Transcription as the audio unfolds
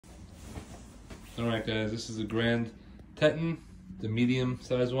Alright guys, this is a Grand Teton, the medium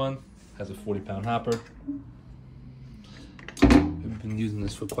size one. Has a 40-pound hopper. I've been using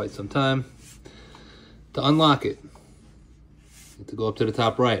this for quite some time. To unlock it, you have to go up to the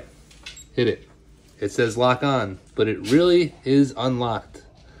top right, hit it. It says lock on, but it really is unlocked.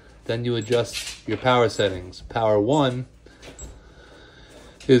 Then you adjust your power settings. Power 1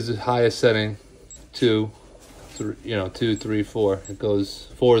 is the highest setting, 2, 3, 4. It goes,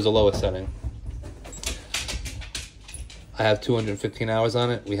 4 is the lowest setting. I have 215 hours on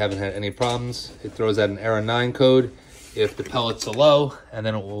it. We haven't had any problems. It throws out an error 9 code if the pellets are low, and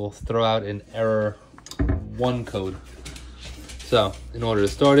then it will throw out an error 1 code. So in order to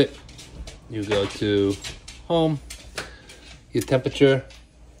start it, you go to home. Your temperature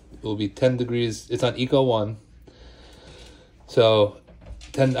will be 10 degrees. It's on Eco 1. So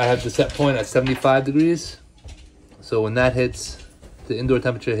I have the set point at 75 degrees. So when that hits, the indoor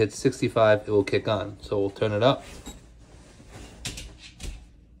temperature hits 65, it will kick on. So we'll turn it up.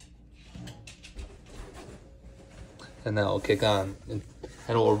 And that will kick on. And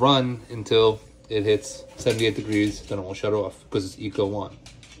it will run until it hits 78 degrees, then it will shut off because it's Eco 1.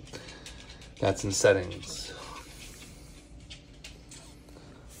 That's in settings.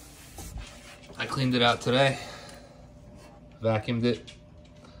 I cleaned it out today. Vacuumed it.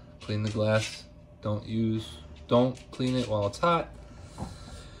 Cleaned the glass. Don't clean it while it's hot.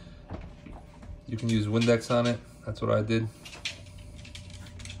 You can use Windex on it. That's what I did.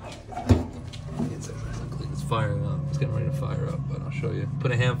 It's firing up. It's getting ready to fire up, but I'll show you.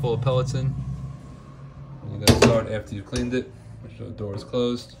 Put a handful of pellets in. And you gotta start after you've cleaned it. Make sure the door is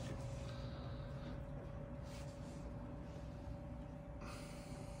closed.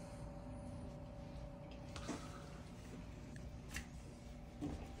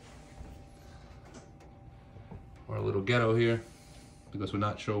 We're a little ghetto here because we're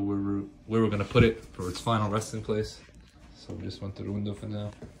not sure where we're gonna put it for its final resting place. So we just went through the window for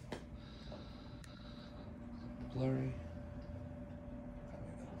now. Blurry.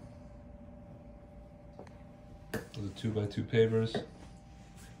 Those are 2x2 pavers.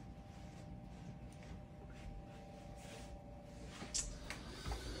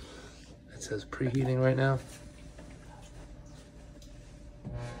 It says preheating right now.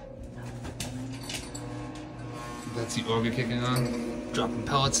 That's the auger kicking on. Dropping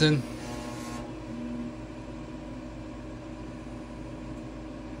pellets in.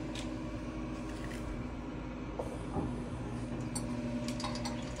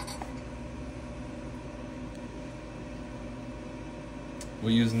 We're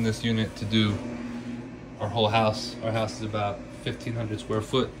using this unit to do our whole house. Our house is about 1,500 square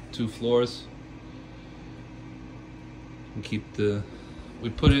foot, 2 floors. We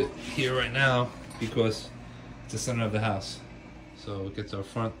put it here right now because it's the center of the house. So it gets our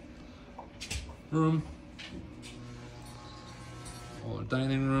front room, our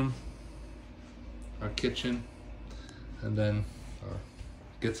dining room, our kitchen, and then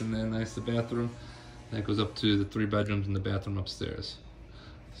gets in there nice, the bathroom. That goes up to the 3 bedrooms and the bathroom upstairs.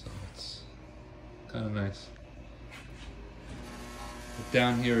 So it's kind of nice. But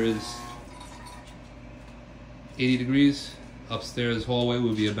down here is 80 degrees. Upstairs hallway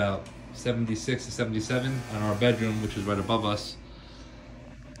will be about 76 to 77. And our bedroom, which is right above us,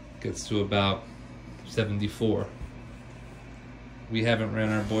 gets to about 74. We haven't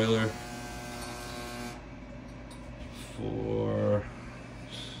ran our boiler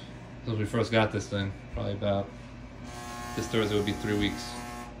since we first got this thing. Probably about this Thursday would be 3 weeks.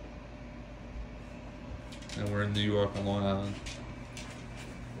 And we're in New York on Long Island.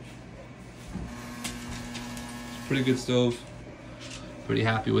 It's a pretty good stove. Pretty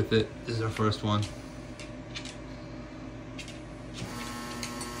happy with it. This is our first one.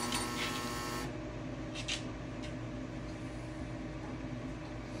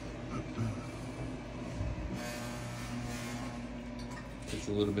 Takes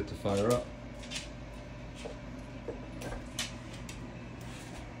a little bit to fire up.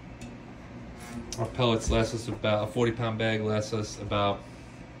 Our pellets last us about, a 40-pound bag lasts us about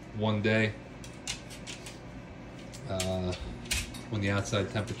 1 day. When the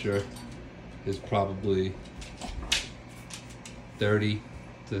outside temperature is probably 30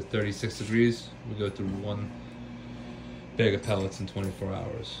 to 36 degrees, we go through 1 bag of pellets in 24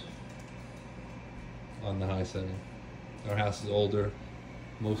 hours on the high setting. Our house is older.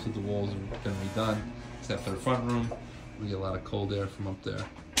 Most of the walls have been redone, except for the front room. We get a lot of cold air from up there.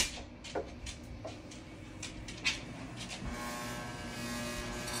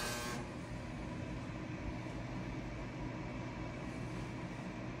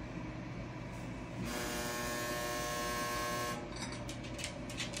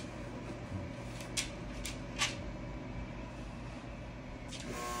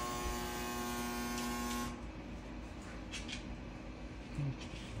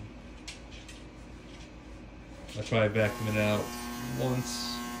 I try vacuuming it out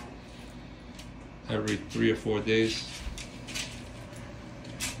once every 3 or 4 days.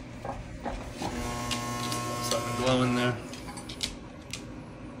 Something glowing there.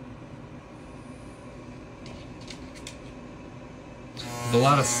 There's a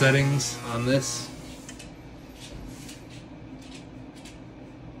lot of settings on this.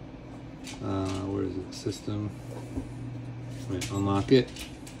 Where is it? System. Wait, unlock it.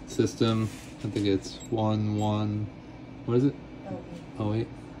 System. I think it's 1. What is it? 08.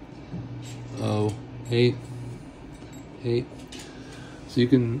 08. 8. So you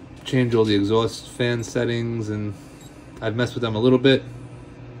can change all the exhaust fan settings, and I've messed with them a little bit,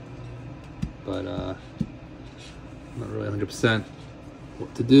 but I'm not really 100%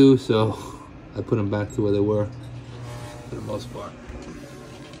 what to do, so I put them back to where they were for the most part.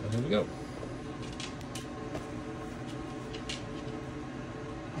 And here we go.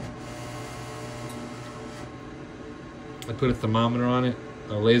 I put a thermometer on it,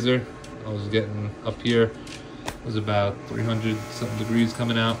 a laser. I was getting up here, it was about 300 something degrees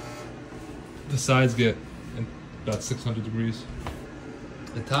coming out. The sides get about 600 degrees.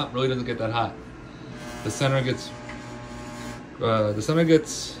 The top really doesn't get that hot. The center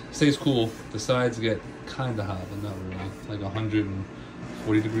stays cool. The sides get kind of hot, but not really. Like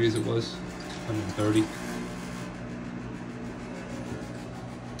 140 degrees it was, 130.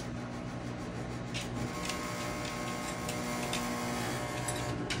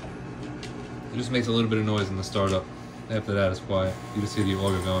 It just makes a little bit of noise in the startup. After that, it's quiet. You just see the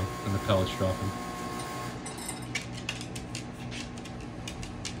auger going and the pellets dropping.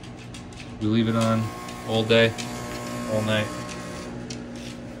 We leave it on all day, all night.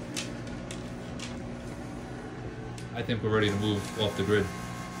 I think we're ready to move off the grid.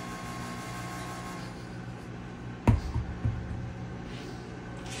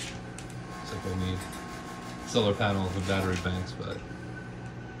 Except we'll need solar panels and battery banks, but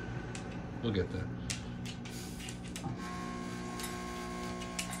we'll get there.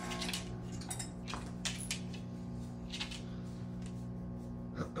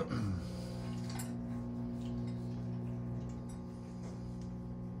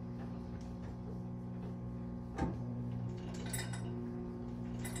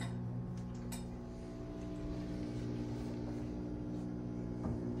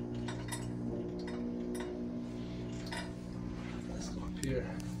 Let's go up here.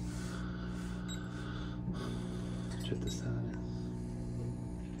 Check this out.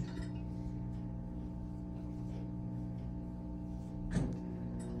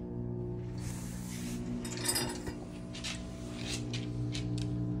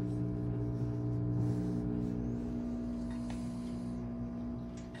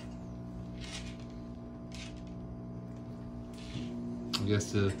 I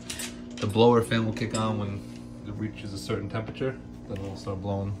guess the blower fan will kick on when it reaches a certain temperature. Then it'll start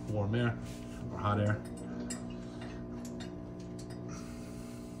blowing warm air or hot air.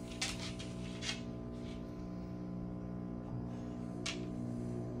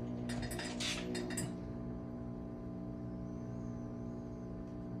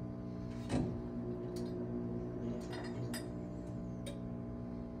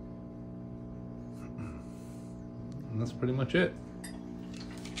 And that's pretty much it.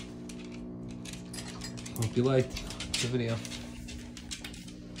 Hope you liked the video.